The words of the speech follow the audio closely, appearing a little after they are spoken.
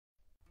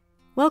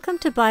Welcome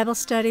to Bible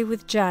Study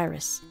with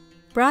Jairus,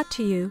 brought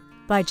to you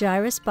by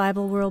Jairus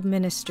Bible World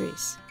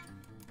Ministries.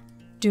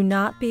 Do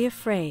not be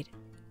afraid,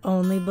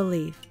 only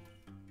believe.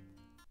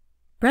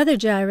 Brother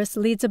Jairus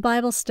leads a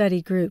Bible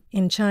study group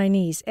in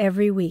Chinese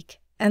every week,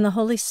 and the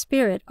Holy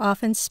Spirit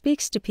often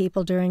speaks to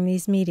people during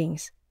these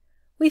meetings.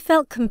 We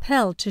felt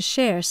compelled to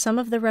share some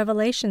of the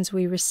revelations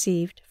we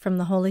received from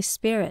the Holy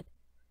Spirit,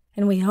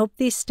 and we hope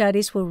these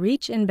studies will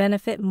reach and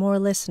benefit more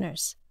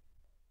listeners.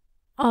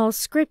 All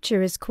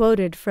scripture is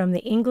quoted from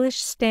the English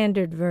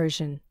Standard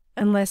Version,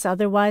 unless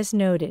otherwise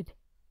noted.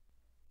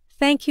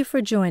 Thank you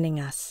for joining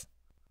us.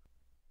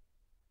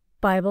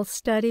 Bible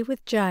Study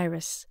with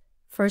Jairus,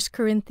 1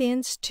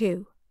 Corinthians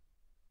 2.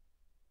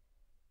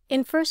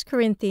 In 1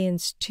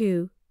 Corinthians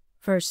 2,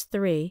 verse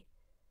 3,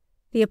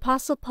 the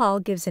Apostle Paul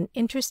gives an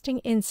interesting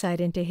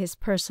insight into his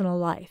personal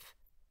life.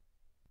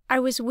 I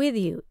was with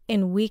you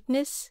in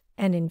weakness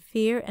and in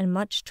fear and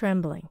much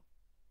trembling.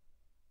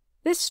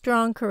 This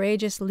strong,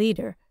 courageous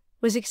leader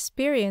was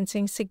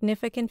experiencing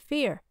significant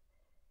fear.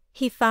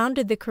 He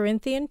founded the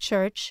Corinthian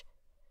church,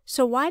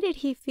 so why did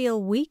he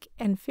feel weak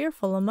and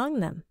fearful among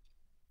them?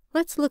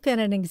 Let's look at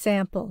an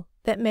example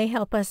that may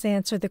help us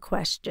answer the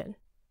question.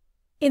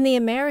 In the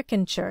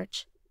American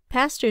church,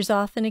 pastors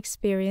often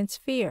experience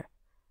fear.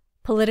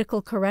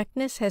 Political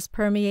correctness has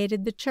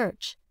permeated the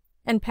church,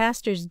 and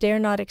pastors dare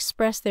not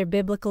express their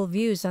biblical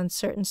views on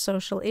certain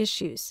social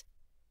issues.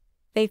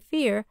 They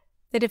fear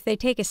that if they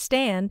take a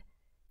stand,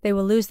 they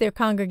will lose their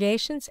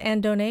congregations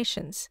and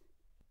donations.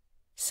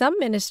 Some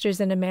ministers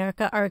in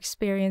America are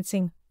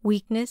experiencing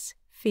weakness,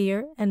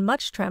 fear, and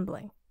much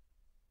trembling.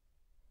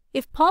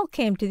 If Paul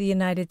came to the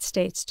United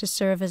States to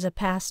serve as a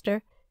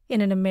pastor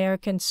in an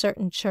American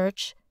certain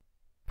church,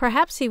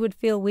 perhaps he would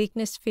feel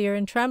weakness, fear,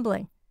 and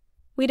trembling.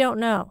 We don't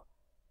know.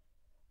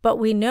 But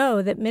we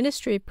know that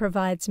ministry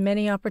provides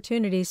many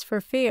opportunities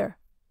for fear.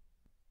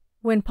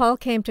 When Paul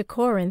came to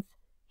Corinth,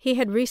 he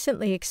had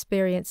recently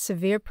experienced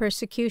severe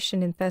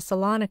persecution in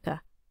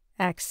Thessalonica,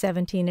 Acts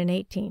 17 and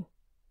 18.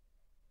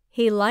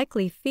 He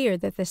likely feared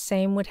that the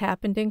same would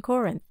happen in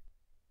Corinth.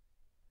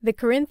 The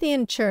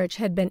Corinthian church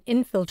had been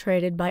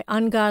infiltrated by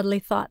ungodly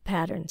thought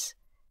patterns.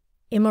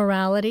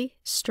 Immorality,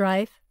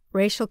 strife,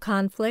 racial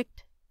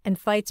conflict, and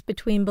fights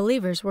between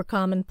believers were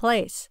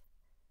commonplace.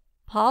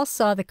 Paul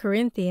saw the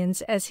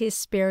Corinthians as his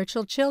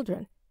spiritual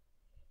children.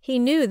 He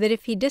knew that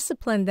if he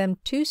disciplined them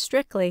too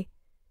strictly,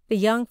 the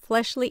young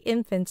fleshly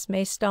infants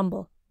may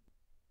stumble.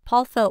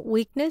 Paul felt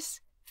weakness,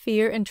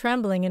 fear, and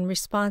trembling in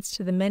response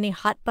to the many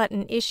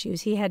hot-button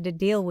issues he had to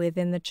deal with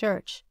in the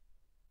church.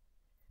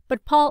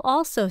 But Paul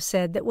also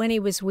said that when he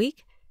was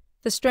weak,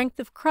 the strength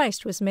of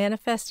Christ was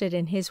manifested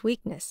in his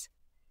weakness.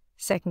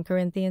 2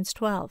 Corinthians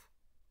 12.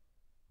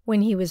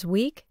 When he was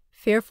weak,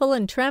 fearful,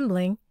 and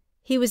trembling,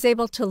 he was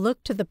able to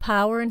look to the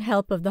power and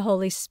help of the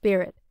Holy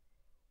Spirit.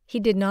 He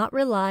did not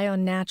rely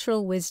on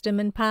natural wisdom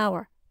and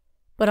power,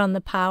 but on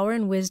the power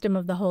and wisdom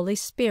of the Holy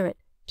Spirit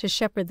to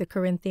shepherd the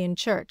Corinthian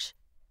church.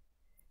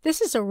 This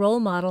is a role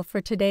model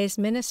for today's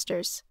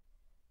ministers.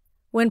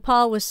 When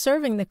Paul was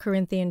serving the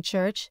Corinthian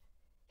church,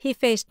 he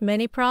faced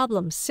many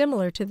problems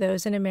similar to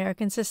those in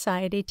American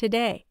society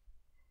today.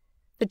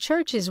 The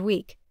church is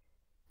weak.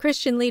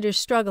 Christian leaders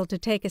struggle to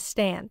take a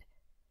stand,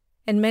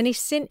 and many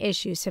sin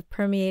issues have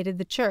permeated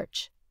the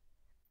church.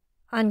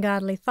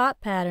 Ungodly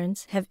thought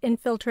patterns have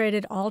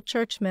infiltrated all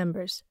church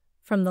members,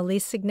 from the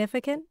least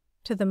significant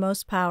to the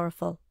most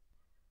powerful.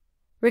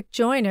 Rick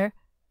Joyner,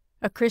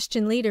 a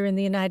Christian leader in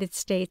the United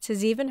States,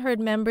 has even heard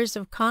members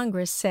of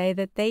Congress say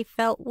that they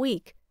felt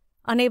weak,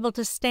 unable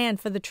to stand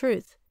for the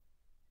truth.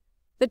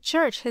 The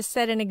church has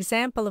set an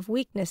example of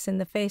weakness in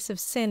the face of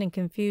sin and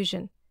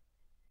confusion.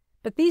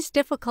 But these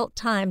difficult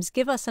times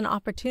give us an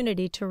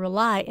opportunity to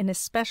rely in a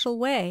special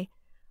way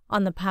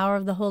on the power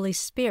of the Holy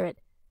Spirit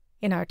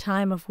in our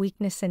time of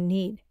weakness and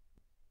need.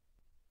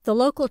 The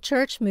local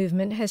church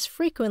movement has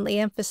frequently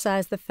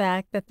emphasized the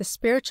fact that the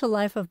spiritual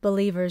life of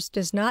believers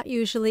does not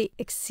usually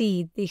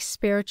exceed the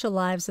spiritual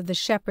lives of the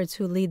shepherds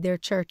who lead their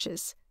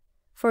churches.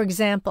 For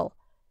example,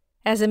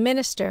 as a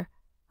minister,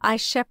 I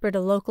shepherd a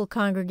local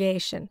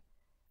congregation.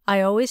 I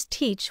always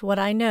teach what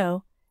I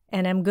know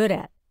and am good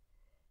at.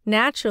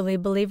 Naturally,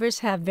 believers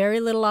have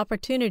very little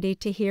opportunity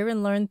to hear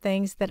and learn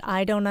things that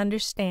I don't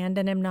understand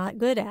and am not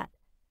good at.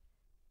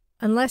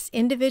 Unless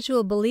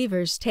individual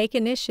believers take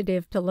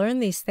initiative to learn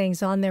these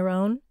things on their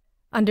own,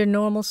 under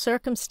normal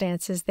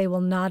circumstances they will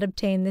not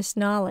obtain this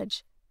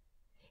knowledge.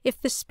 If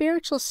the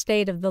spiritual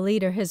state of the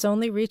leader has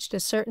only reached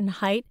a certain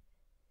height,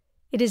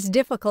 it is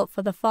difficult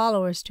for the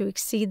followers to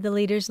exceed the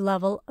leader's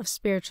level of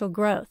spiritual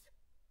growth.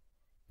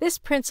 This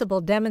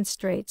principle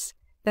demonstrates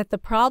that the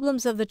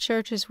problems of the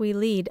churches we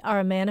lead are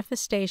a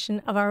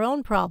manifestation of our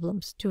own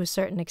problems to a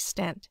certain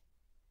extent.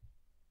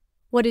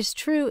 What is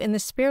true in the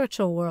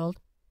spiritual world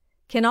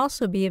can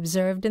also be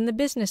observed in the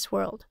business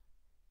world.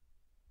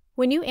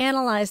 When you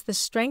analyze the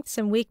strengths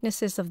and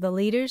weaknesses of the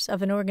leaders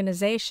of an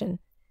organization,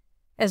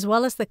 as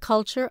well as the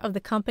culture of the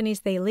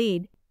companies they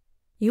lead,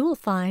 you will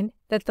find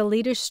that the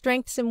leader's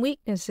strengths and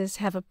weaknesses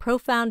have a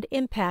profound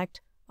impact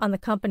on the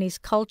company's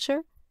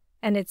culture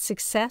and its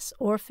success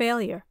or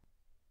failure.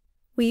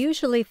 We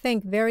usually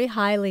think very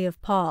highly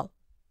of Paul,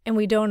 and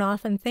we don't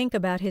often think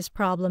about his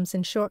problems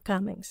and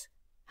shortcomings.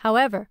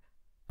 However,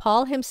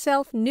 Paul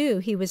himself knew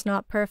he was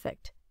not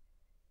perfect.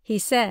 He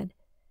said,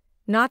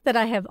 "Not that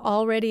I have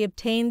already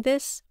obtained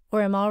this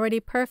or am already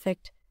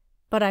perfect,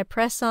 but I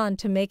press on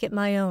to make it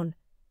my own,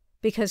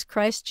 because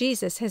Christ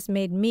Jesus has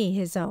made me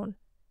his own."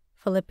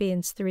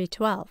 Philippians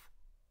 3:12.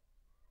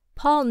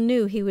 Paul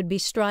knew he would be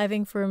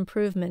striving for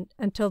improvement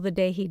until the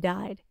day he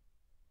died.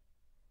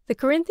 The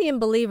Corinthian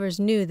believers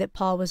knew that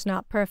Paul was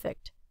not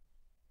perfect.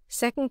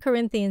 2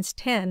 Corinthians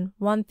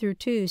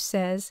 10:1-2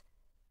 says,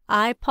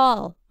 "I,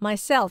 Paul,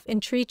 myself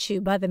entreat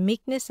you by the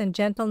meekness and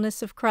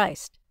gentleness of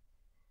Christ.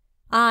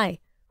 I,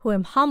 who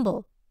am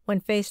humble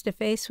when face to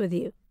face with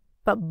you,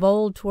 but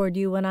bold toward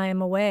you when I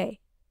am away.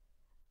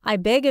 I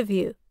beg of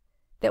you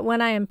that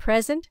when I am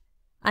present,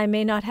 I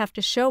may not have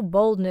to show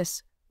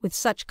boldness with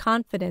such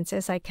confidence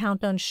as I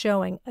count on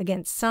showing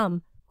against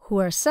some who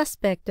are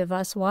suspect of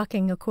us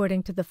walking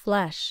according to the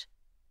flesh."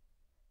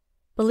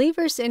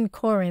 Believers in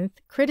Corinth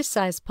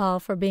criticized Paul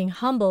for being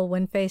humble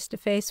when face to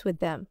face with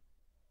them.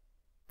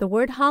 The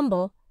word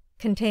humble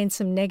contains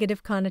some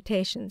negative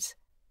connotations.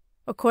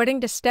 According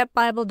to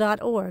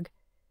stepbible.org,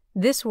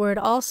 this word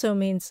also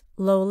means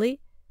lowly,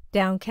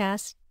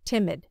 downcast,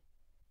 timid.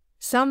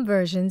 Some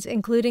versions,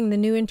 including the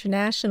New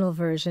International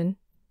Version,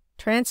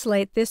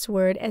 translate this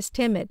word as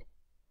timid.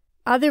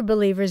 Other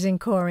believers in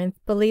Corinth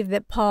believed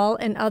that Paul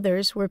and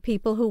others were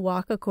people who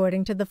walk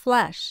according to the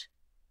flesh.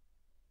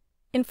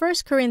 In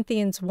 1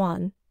 Corinthians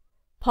 1,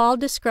 Paul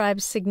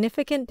describes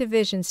significant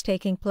divisions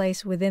taking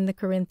place within the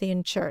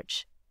Corinthian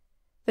church.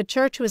 The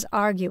church was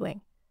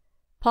arguing.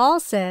 Paul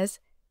says,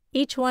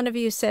 "Each one of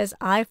you says,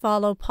 'I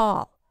follow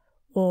Paul,'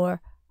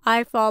 or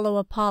 'I follow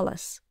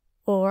Apollos,'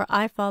 or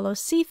 'I follow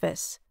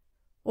Cephas,'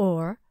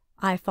 or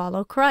 'I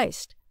follow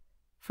Christ.'"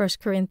 1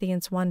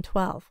 Corinthians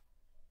 1:12.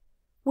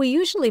 We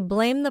usually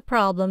blame the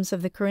problems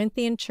of the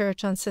Corinthian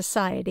church on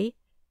society,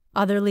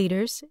 other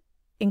leaders,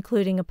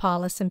 including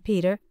Apollos and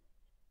Peter,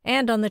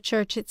 and on the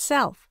church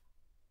itself.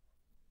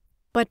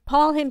 But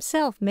Paul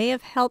himself may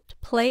have helped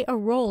play a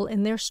role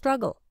in their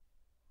struggle.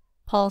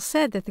 Paul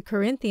said that the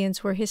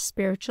Corinthians were his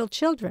spiritual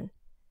children.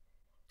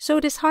 So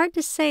it is hard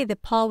to say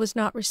that Paul was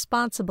not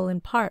responsible in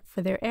part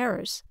for their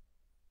errors.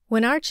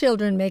 When our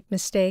children make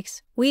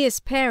mistakes, we as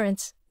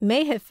parents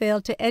may have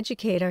failed to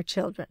educate our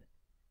children.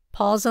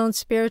 Paul's own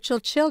spiritual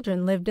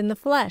children lived in the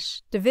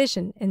flesh,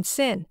 division, and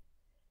sin.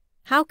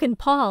 How can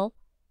Paul,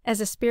 as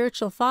a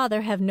spiritual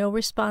father, have no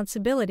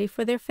responsibility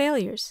for their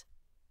failures?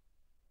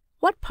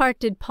 What part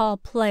did Paul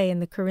play in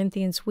the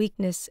Corinthians'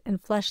 weakness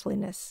and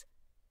fleshliness?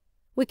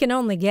 We can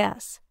only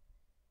guess.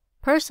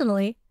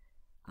 Personally,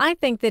 I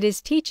think that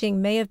his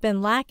teaching may have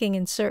been lacking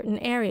in certain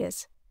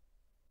areas.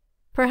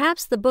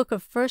 Perhaps the book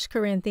of 1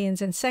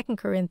 Corinthians and 2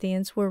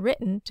 Corinthians were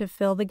written to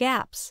fill the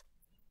gaps.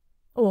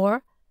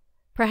 Or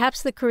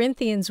perhaps the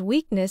Corinthians'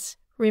 weakness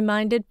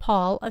reminded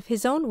Paul of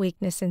his own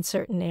weakness in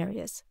certain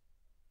areas.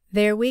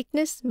 Their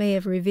weakness may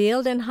have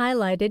revealed and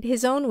highlighted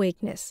his own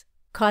weakness,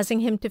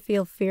 causing him to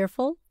feel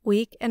fearful,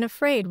 weak, and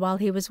afraid while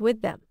he was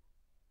with them.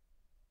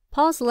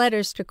 Paul's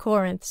letters to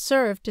Corinth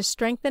served to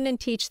strengthen and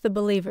teach the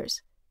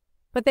believers,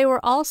 but they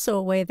were also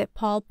a way that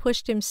Paul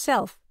pushed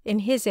himself in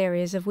his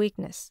areas of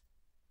weakness.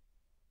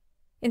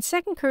 In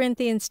 2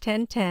 Corinthians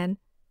 10:10,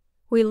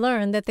 we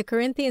learn that the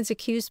Corinthians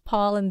accused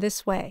Paul in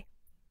this way.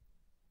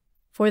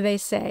 For they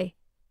say,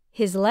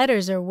 "His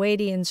letters are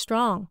weighty and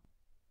strong,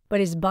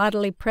 but his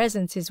bodily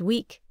presence is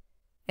weak,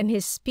 and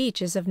his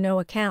speech is of no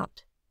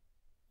account."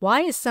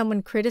 Why is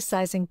someone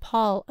criticizing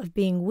Paul of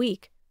being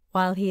weak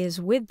while he is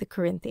with the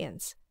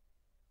Corinthians?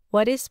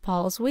 What is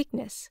Paul's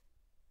weakness?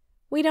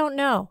 We don't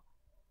know,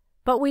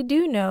 but we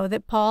do know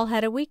that Paul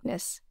had a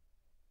weakness.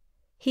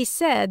 He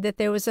said that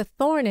there was a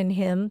thorn in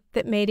him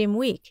that made him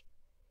weak.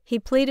 He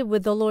pleaded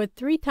with the Lord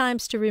 3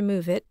 times to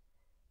remove it,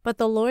 but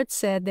the Lord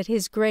said that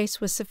His grace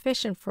was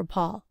sufficient for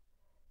Paul,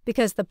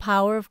 because the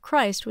power of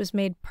Christ was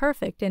made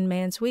perfect in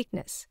man's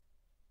weakness.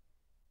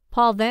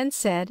 Paul then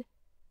said,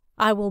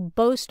 "I will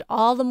boast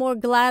all the more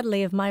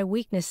gladly of my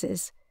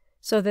weaknesses,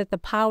 so that the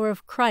power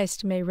of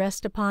Christ may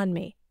rest upon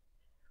me.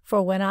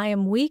 For when I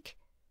am weak,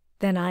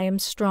 then I am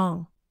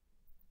strong."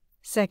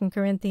 2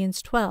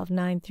 Corinthians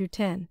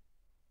 12:9-10.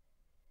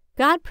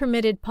 God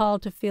permitted Paul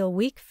to feel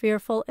weak,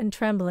 fearful, and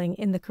trembling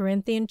in the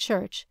Corinthian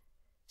church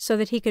so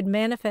that he could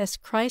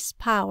manifest Christ's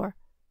power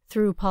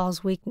through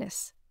Paul's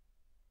weakness.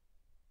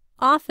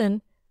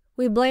 Often,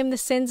 we blame the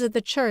sins of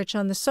the church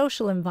on the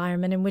social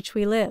environment in which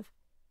we live.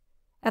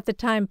 At the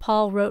time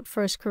Paul wrote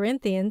 1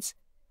 Corinthians,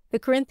 the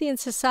Corinthian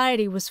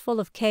society was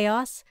full of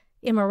chaos,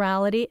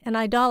 immorality, and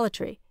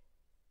idolatry,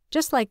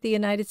 just like the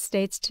United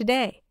States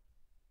today.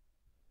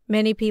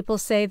 Many people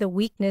say the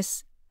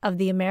weakness of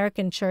the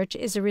American church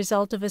is a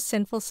result of a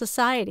sinful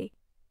society,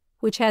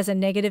 which has a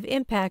negative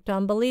impact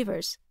on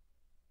believers.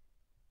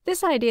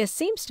 This idea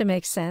seems to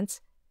make sense,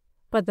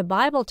 but the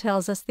Bible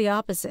tells us the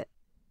opposite.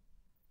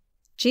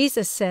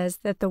 Jesus says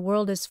that the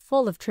world is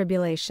full of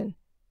tribulation,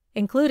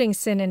 including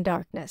sin and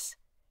darkness.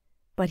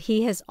 but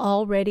he has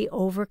already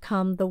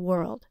overcome the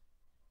world.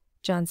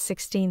 John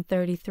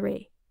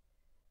 16:33.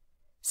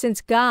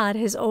 Since God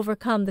has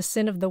overcome the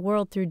sin of the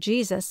world through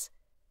Jesus,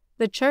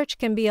 the church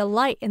can be a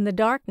light in the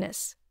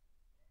darkness.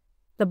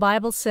 The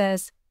Bible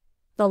says,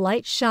 "The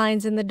light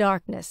shines in the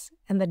darkness,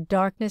 and the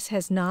darkness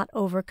has not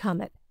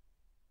overcome it."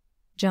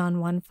 John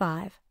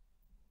 1:5.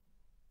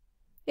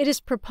 It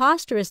is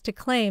preposterous to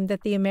claim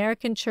that the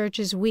American church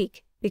is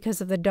weak because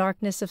of the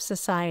darkness of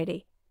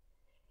society.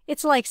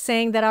 It's like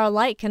saying that our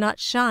light cannot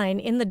shine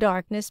in the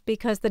darkness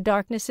because the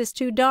darkness is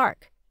too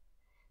dark.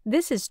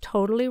 This is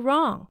totally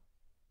wrong.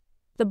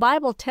 The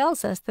Bible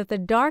tells us that the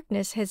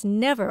darkness has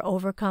never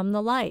overcome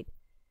the light.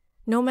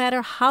 No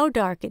matter how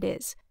dark it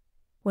is,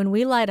 when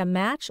we light a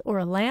match or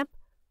a lamp,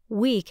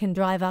 we can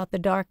drive out the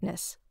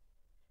darkness.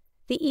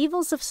 The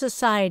evils of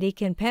society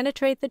can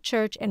penetrate the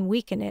church and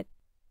weaken it,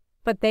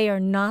 but they are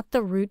not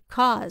the root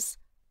cause.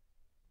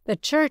 The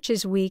church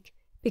is weak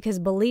because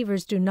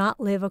believers do not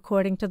live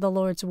according to the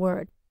Lord's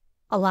word,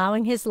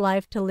 allowing His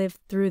life to live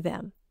through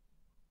them.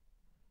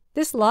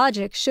 This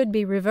logic should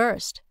be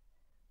reversed.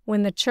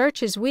 When the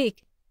church is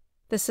weak,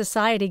 the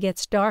society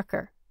gets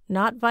darker,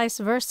 not vice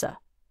versa.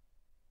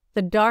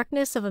 The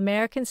darkness of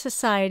American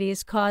society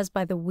is caused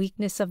by the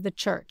weakness of the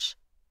church.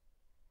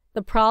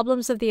 The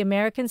problems of the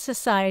American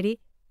society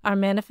are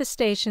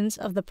manifestations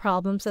of the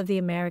problems of the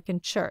American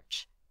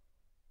church.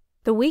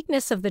 The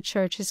weakness of the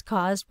church is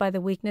caused by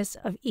the weakness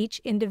of each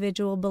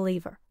individual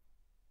believer.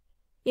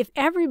 If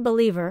every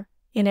believer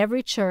in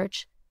every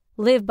church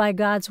lived by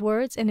God's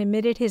words and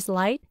emitted His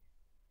light,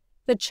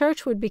 the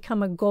church would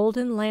become a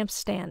golden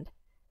lampstand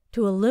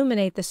to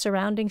illuminate the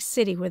surrounding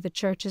city where the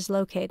church is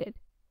located.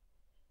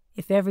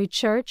 If every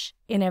church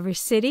in every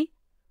city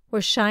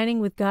were shining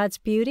with God's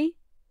beauty,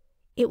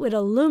 it would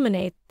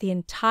illuminate the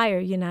entire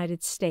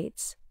United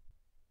States.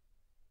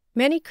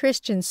 Many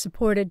Christians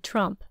supported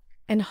Trump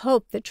and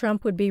hoped that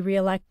Trump would be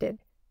reelected.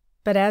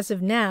 But as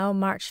of now,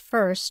 March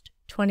 1st,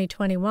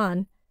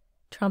 2021,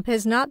 Trump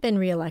has not been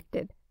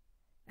reelected.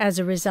 As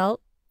a result,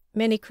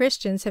 many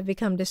Christians have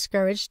become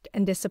discouraged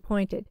and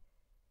disappointed.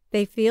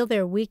 They feel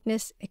their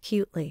weakness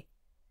acutely.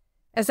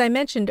 As I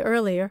mentioned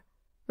earlier,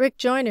 Rick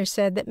Joyner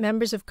said that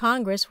members of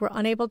Congress were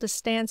unable to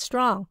stand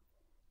strong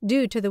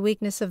due to the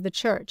weakness of the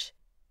church.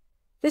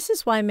 This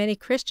is why many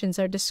Christians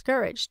are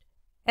discouraged,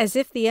 as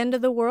if the end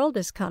of the world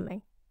is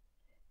coming.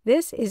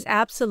 This is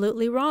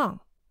absolutely wrong.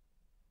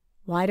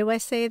 Why do I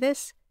say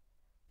this?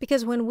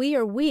 Because when we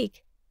are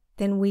weak,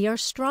 then we are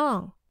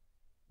strong.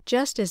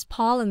 Just as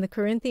Paul and the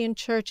Corinthian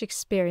church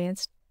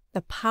experienced,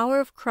 the power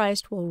of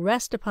Christ will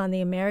rest upon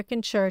the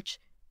American church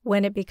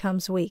when it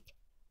becomes weak.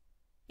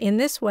 In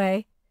this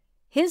way,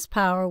 His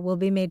power will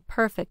be made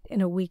perfect in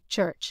a weak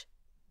church.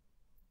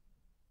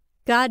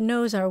 God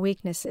knows our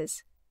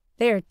weaknesses.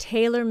 They are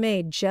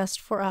tailor-made just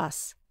for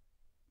us.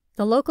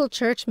 The local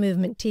church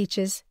movement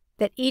teaches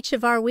that each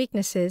of our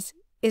weaknesses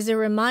is a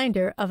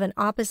reminder of an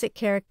opposite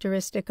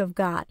characteristic of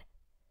God.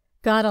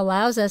 God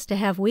allows us to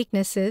have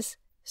weaknesses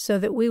so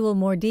that we will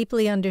more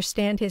deeply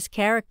understand His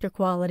character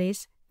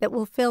qualities that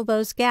will fill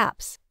those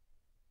gaps.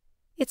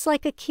 It's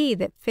like a key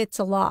that fits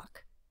a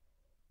lock.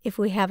 If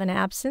we have an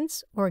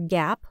absence or a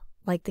gap,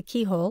 like the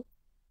keyhole,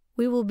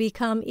 we will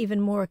become even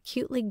more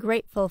acutely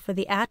grateful for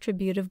the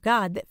attribute of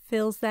God that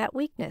fills that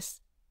weakness,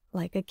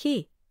 like a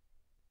key.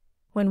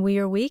 When we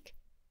are weak,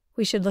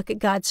 we should look at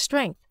God's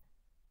strength.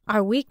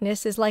 Our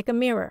weakness is like a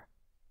mirror.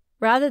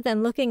 Rather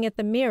than looking at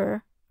the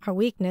mirror, our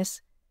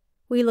weakness,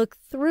 we look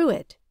through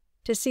it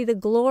to see the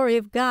glory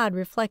of God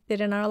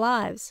reflected in our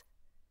lives.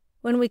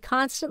 When we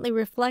constantly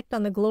reflect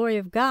on the glory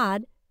of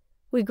God,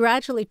 we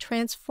gradually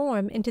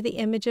transform into the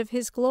image of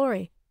His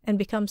glory and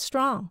become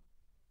strong.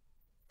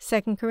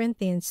 2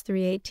 Corinthians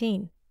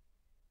 3:18.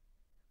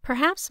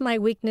 Perhaps my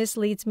weakness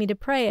leads me to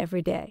pray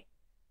every day,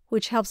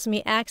 which helps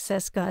me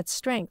access God's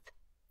strength.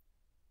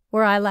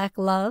 Where I lack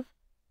love,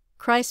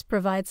 Christ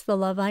provides the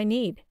love I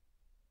need.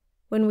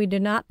 When we do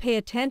not pay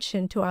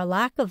attention to our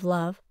lack of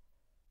love,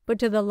 but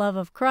to the love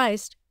of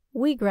Christ,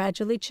 we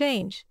gradually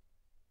change.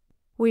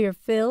 We are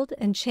filled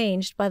and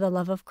changed by the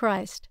love of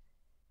Christ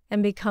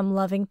and become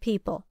loving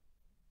people.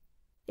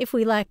 If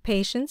we lack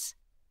patience,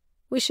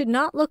 we should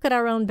not look at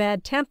our own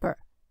bad temper,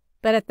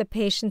 but at the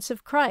patience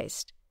of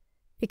Christ,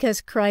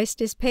 because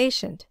Christ is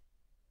patient.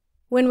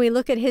 When we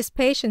look at His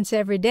patience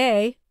every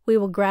day, we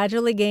will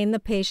gradually gain the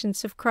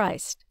patience of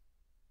Christ.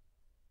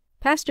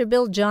 Pastor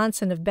Bill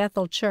Johnson of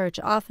Bethel Church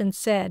often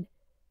said,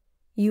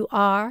 "You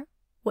are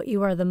what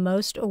you are the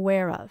most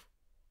aware of."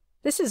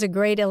 This is a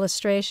great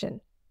illustration.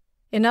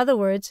 In other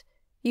words,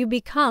 you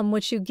become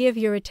what you give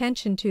your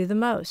attention to the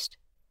most.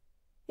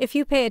 If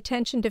you pay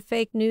attention to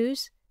fake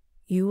news,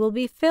 you will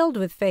be filled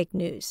with fake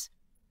news.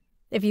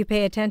 If you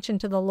pay attention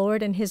to the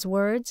Lord and His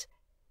words,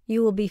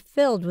 you will be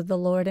filled with the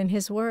Lord and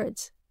His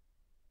words.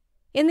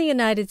 In the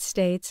United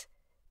States,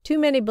 too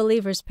many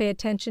believers pay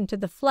attention to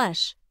the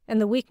flesh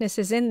and the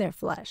weaknesses in their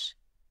flesh.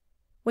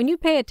 When you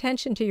pay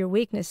attention to your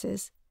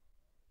weaknesses,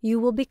 you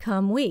will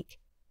become weak.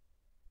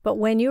 But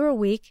when you are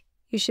weak,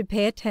 you should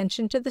pay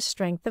attention to the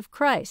strength of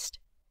Christ.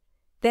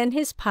 then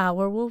His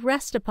power will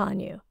rest upon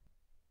you.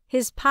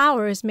 His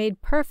power is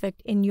made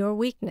perfect in your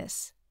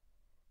weakness.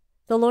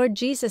 The Lord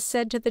Jesus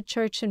said to the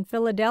church in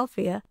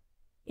Philadelphia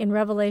in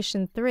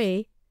Revelation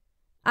 3,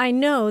 "I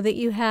know that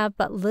you have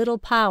but little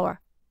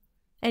power,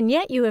 and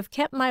yet you have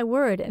kept my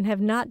word and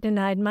have not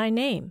denied my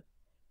name."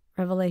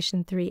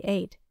 Revelation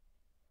 3:8.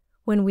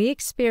 When we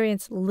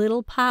experience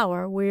little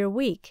power, we are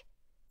weak,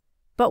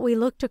 but we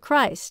look to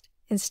Christ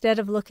instead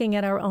of looking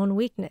at our own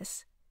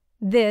weakness.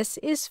 This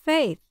is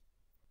faith.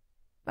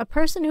 A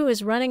person who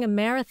is running a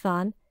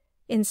marathon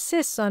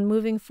insists on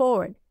moving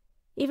forward,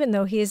 even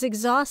though he is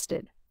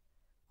exhausted.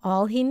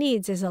 All he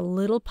needs is a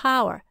little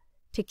power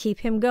to keep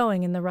him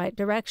going in the right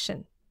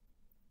direction.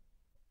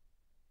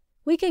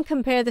 We can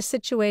compare the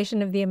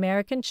situation of the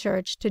American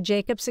church to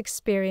Jacob's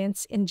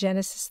experience in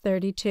Genesis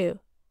 32.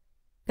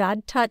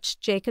 God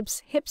touched Jacob's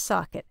hip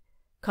socket,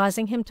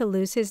 causing him to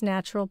lose his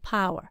natural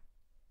power.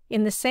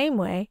 In the same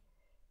way,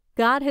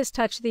 God has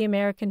touched the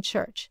American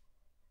church,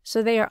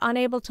 so they are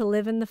unable to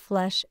live in the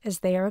flesh as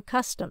they are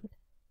accustomed.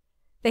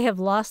 They have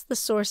lost the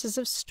sources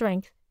of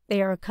strength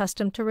they are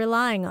accustomed to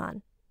relying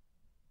on.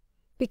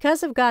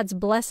 Because of God's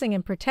blessing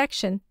and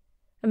protection,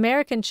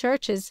 American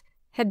churches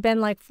had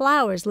been like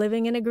flowers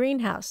living in a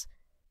greenhouse,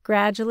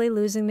 gradually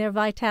losing their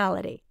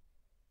vitality.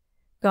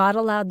 God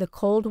allowed the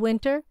cold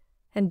winter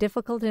and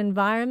difficult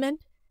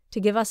environment to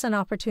give us an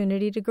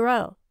opportunity to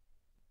grow.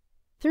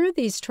 Through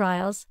these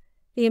trials,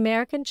 the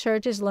American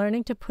church is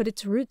learning to put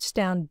its roots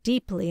down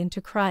deeply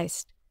into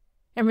Christ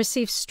and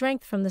receive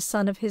strength from the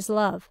Son of His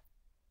love.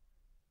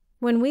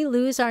 When we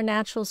lose our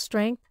natural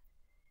strength,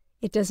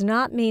 it does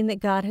not mean that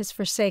God has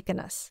forsaken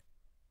us.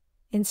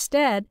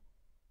 Instead,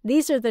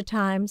 these are the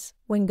times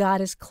when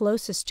God is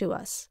closest to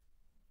us.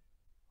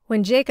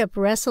 When Jacob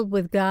wrestled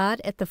with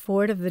God at the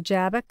ford of the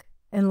Jabbok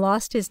and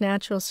lost his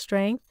natural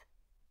strength,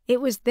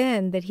 it was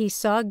then that he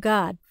saw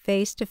God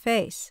face to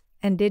face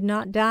and did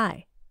not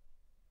die.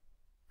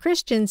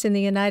 Christians in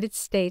the United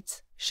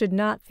States should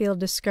not feel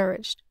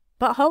discouraged,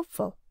 but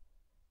hopeful.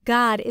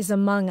 God is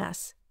among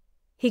us.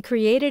 He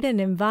created an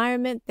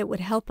environment that would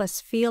help us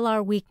feel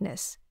our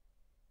weakness.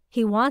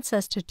 He wants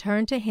us to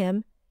turn to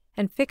Him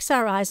and fix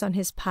our eyes on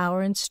His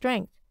power and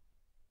strength.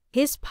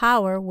 His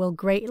power will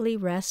greatly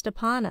rest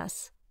upon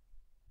us.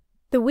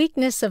 The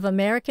weakness of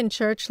American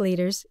church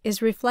leaders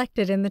is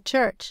reflected in the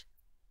church.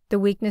 The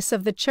weakness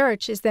of the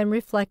church is then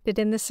reflected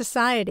in the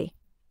society.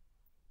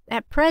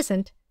 At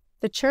present,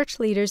 the church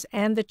leaders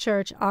and the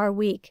church are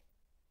weak,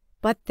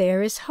 but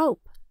there is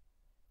hope.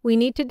 We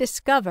need to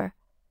discover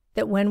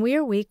that when we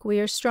are weak, we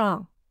are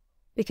strong,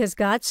 because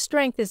God's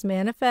strength is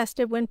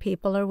manifested when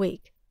people are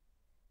weak.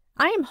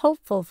 I am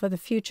hopeful for the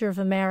future of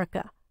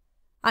America.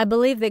 I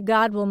believe that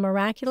God will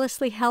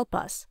miraculously help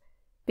us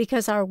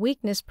because our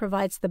weakness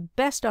provides the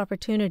best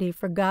opportunity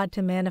for God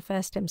to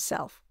manifest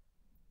Himself.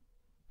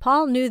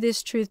 Paul knew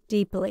this truth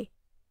deeply,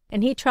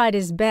 and he tried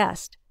his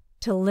best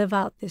to live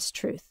out this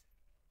truth.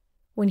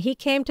 When he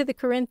came to the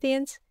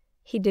Corinthians,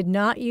 he did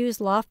not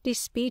use lofty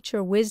speech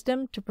or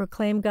wisdom to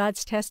proclaim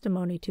God's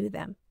testimony to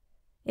them.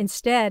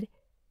 Instead,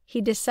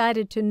 he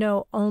decided to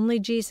know only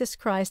Jesus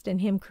Christ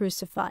and Him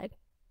crucified.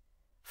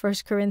 1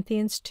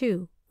 Corinthians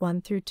 2,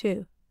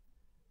 1-2.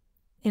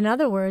 In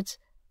other words,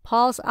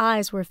 Paul's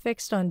eyes were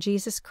fixed on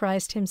Jesus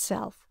Christ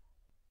Himself.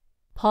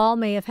 Paul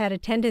may have had a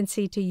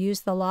tendency to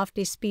use the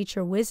lofty speech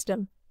or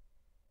wisdom,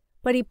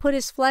 but he put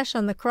his flesh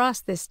on the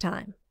cross this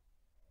time.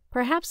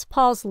 Perhaps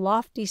Paul's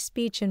lofty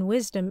speech and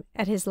wisdom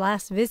at his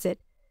last visit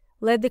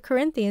led the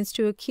Corinthians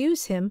to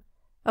accuse him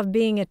of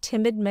being a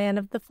timid man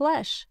of the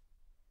flesh.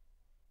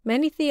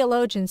 Many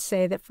theologians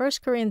say that 1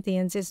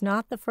 Corinthians is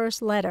not the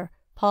first letter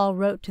Paul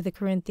wrote to the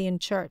Corinthian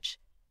church.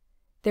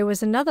 There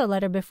was another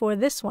letter before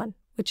this one,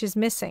 which is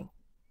missing.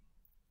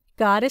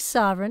 God is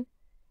sovereign,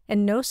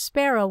 and no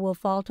sparrow will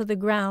fall to the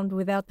ground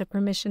without the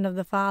permission of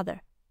the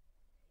Father.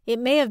 It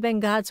may have been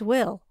God's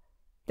will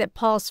that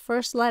Paul's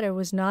first letter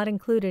was not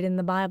included in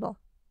the Bible.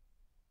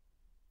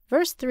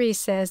 Verse 3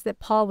 says that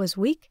Paul was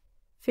weak,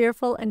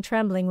 fearful, and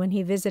trembling when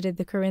he visited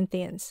the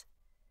Corinthians.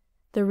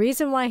 The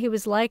reason why he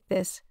was like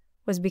this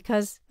was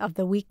because of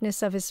the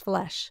weakness of his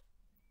flesh.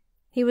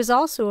 He was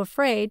also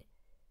afraid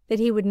that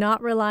he would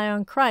not rely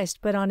on Christ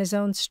but on his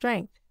own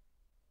strength.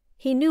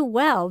 He knew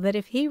well that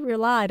if he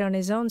relied on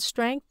his own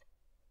strength,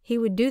 he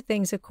would do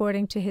things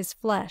according to his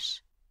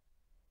flesh.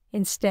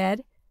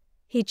 Instead,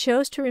 he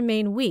chose to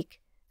remain weak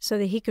so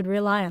that he could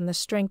rely on the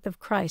strength of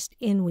Christ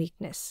in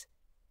weakness.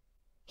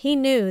 He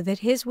knew that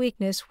his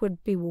weakness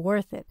would be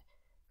worth it,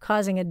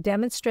 causing a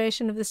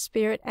demonstration of the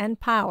Spirit and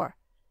power,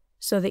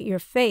 so that your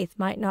faith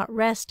might not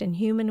rest in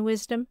human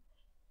wisdom,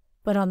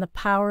 but on the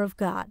power of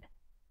God.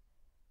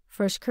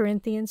 1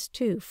 Corinthians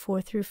 2,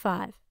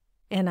 4-5,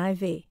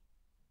 NIV.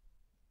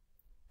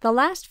 The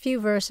last few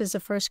verses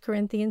of 1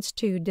 Corinthians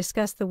 2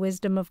 discuss the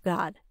wisdom of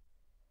God.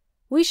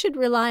 We should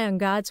rely on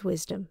God's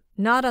wisdom,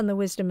 not on the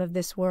wisdom of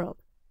this world.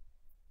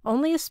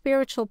 Only a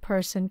spiritual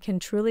person can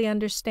truly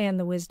understand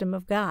the wisdom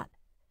of God.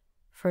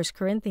 1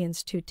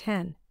 Corinthians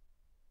 2:10.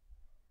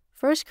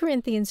 1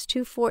 Corinthians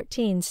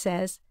 2:14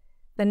 says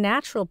the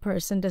natural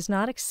person does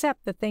not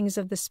accept the things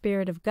of the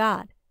Spirit of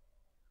God,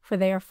 for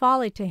they are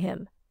folly to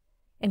him,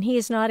 and he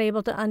is not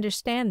able to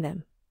understand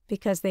them,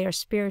 because they are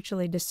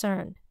spiritually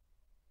discerned.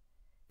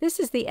 This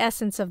is the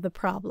essence of the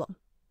problem.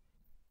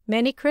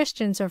 Many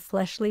Christians are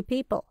fleshly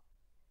people.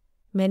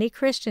 Many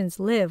Christians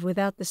live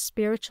without the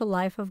spiritual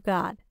life of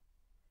God.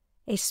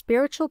 A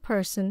spiritual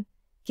person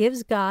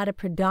gives God a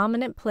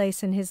predominant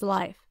place in his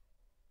life.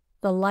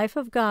 The life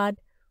of God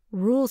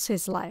rules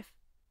his life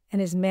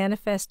and is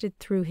manifested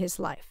through his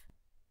life.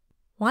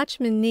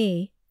 Watchman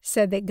Nee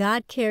said that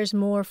God cares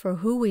more for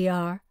who we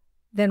are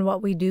than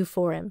what we do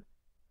for him.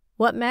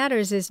 What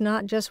matters is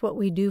not just what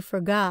we do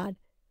for God,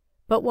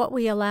 but what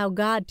we allow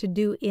God to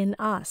do in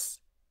us.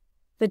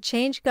 The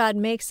change God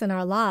makes in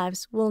our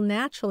lives will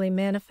naturally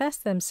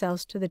manifest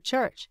themselves to the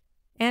church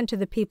and to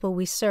the people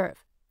we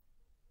serve.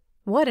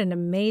 What an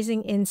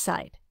amazing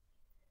insight!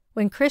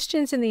 When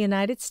Christians in the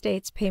United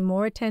States pay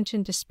more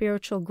attention to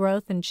spiritual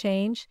growth and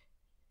change,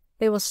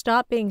 they will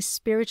stop being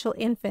spiritual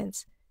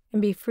infants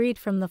and be freed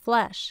from the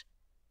flesh.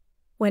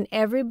 When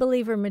every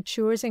believer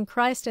matures in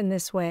Christ in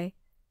this way,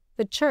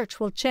 the church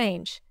will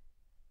change.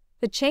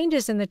 The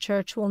changes in the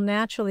church will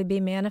naturally be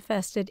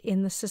manifested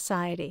in the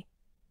society.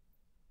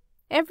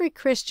 Every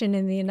Christian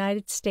in the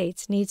United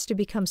States needs to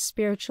become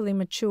spiritually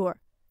mature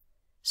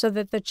so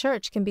that the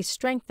church can be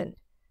strengthened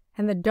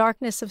and the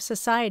darkness of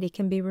society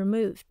can be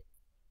removed.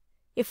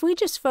 If we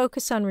just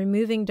focus on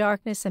removing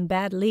darkness and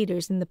bad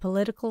leaders in the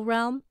political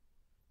realm,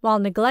 while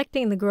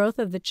neglecting the growth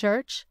of the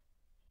church,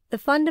 the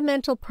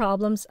fundamental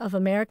problems of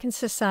American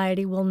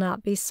society will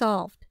not be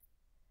solved.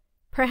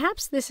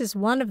 Perhaps this is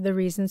one of the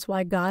reasons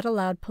why God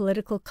allowed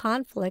political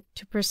conflict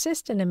to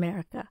persist in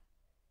America,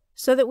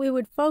 so that we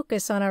would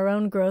focus on our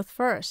own growth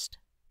first.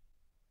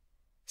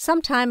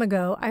 Some time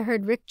ago, I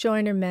heard Rick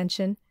Joyner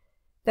mention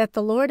that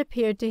the Lord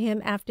appeared to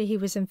him after he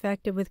was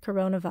infected with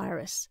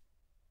coronavirus.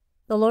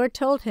 The Lord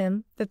told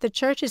him that the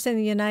churches in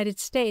the United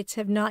States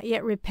have not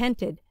yet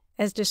repented,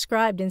 as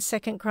described in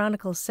 2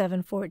 Chronicles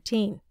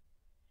 7:14.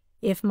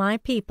 If my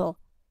people,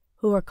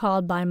 who are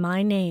called by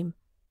my name,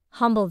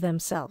 humble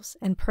themselves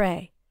and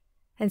pray,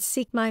 and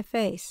seek my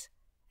face,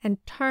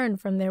 and turn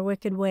from their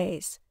wicked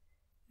ways,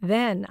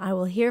 then I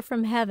will hear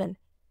from heaven,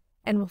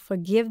 and will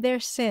forgive their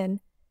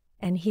sin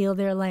and heal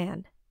their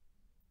land.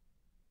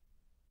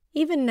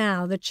 Even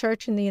now, the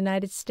church in the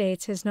United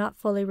States has not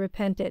fully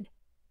repented.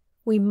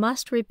 We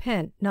must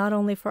repent not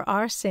only for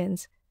our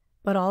sins,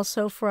 but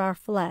also for our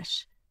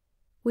flesh.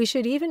 We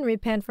should even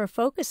repent for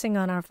focusing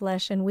on our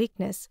flesh and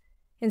weakness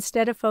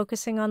instead of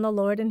focusing on the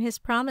Lord and His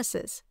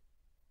promises.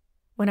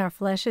 When our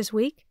flesh is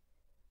weak,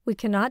 we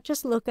cannot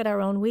just look at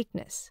our own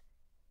weakness.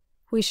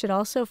 We should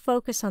also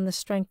focus on the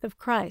strength of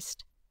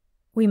Christ.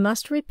 We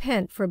must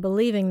repent for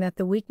believing that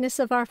the weakness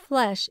of our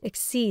flesh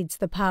exceeds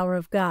the power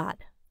of God.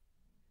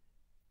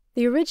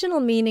 The original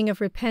meaning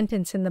of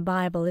repentance in the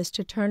Bible is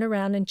to turn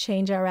around and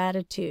change our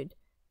attitude,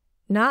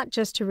 not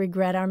just to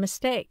regret our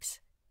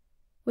mistakes.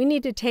 We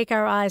need to take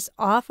our eyes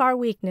off our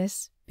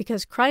weakness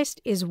because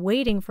Christ is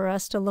waiting for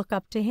us to look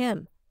up to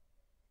Him.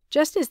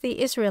 Just as the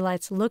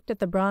Israelites looked at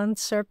the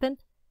bronze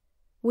serpent,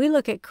 we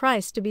look at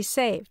Christ to be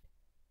saved.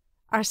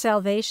 Our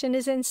salvation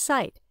is in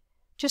sight,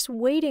 just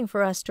waiting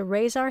for us to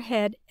raise our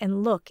head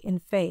and look in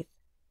faith.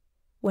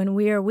 When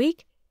we are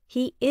weak,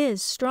 He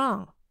is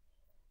strong.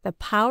 The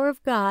power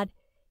of God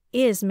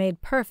is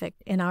made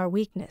perfect in our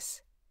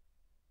weakness.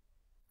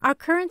 Our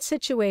current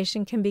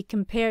situation can be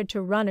compared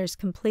to runners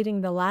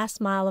completing the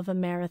last mile of a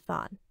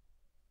marathon.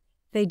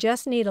 They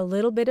just need a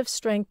little bit of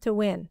strength to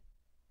win.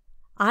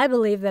 I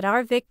believe that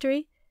our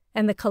victory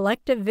and the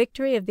collective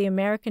victory of the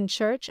American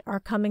church are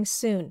coming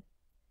soon,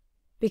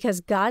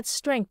 because God's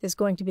strength is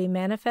going to be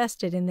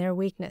manifested in their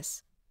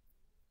weakness.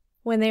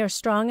 When they are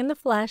strong in the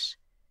flesh,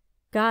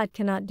 God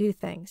cannot do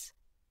things.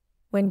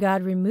 When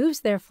God removes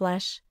their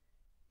flesh,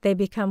 they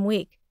become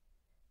weak.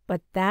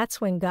 But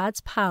that's when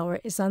God's power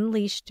is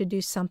unleashed to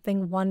do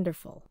something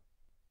wonderful.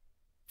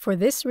 For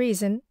this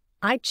reason,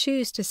 I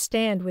choose to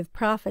stand with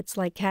prophets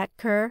like Kat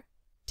Kerr,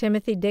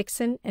 Timothy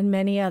Dixon, and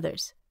many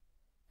others.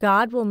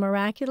 God will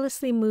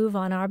miraculously move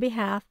on our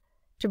behalf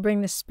to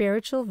bring the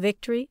spiritual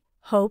victory,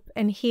 hope,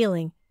 and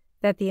healing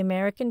that the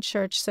American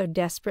church so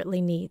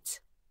desperately needs.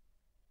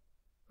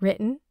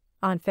 Written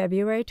on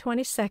February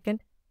 22,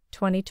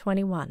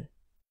 2021.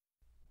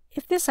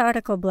 If this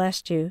article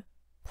blessed you,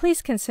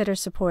 please consider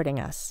supporting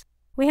us.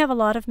 We have a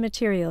lot of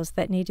materials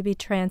that need to be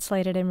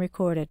translated and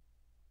recorded.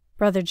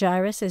 Brother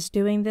Jairus is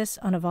doing this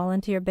on a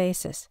volunteer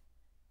basis,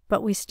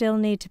 but we still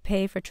need to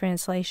pay for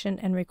translation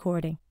and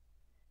recording.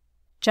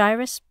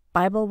 Jairus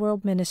Bible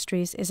World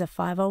Ministries is a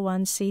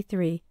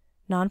 501c3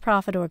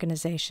 nonprofit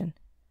organization,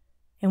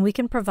 and we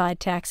can provide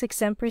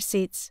tax-exempt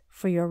receipts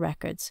for your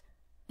records.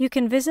 You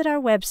can visit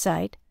our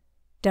website,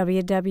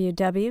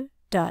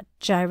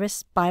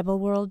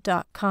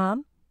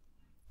 www.jairusbibleworld.com,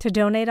 to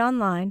donate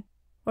online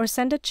or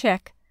send a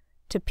check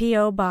to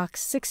P.O.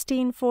 Box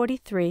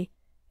 1643,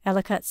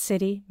 Ellicott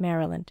City,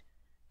 Maryland,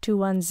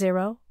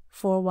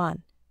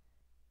 21041.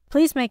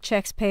 Please make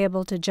checks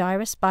payable to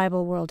Jairus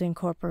Bible World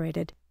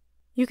Incorporated,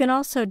 You can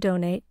also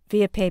donate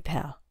via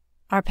PayPal.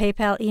 Our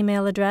PayPal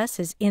email address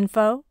is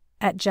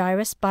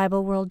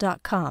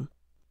info@jairusbibleworld.com.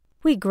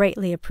 We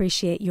greatly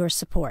appreciate your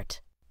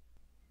support.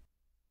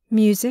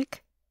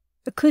 Music,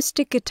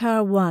 Acoustic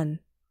Guitar 1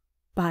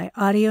 by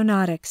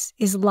Audionautics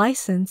is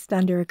licensed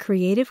under a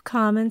Creative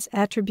Commons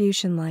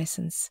Attribution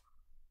License.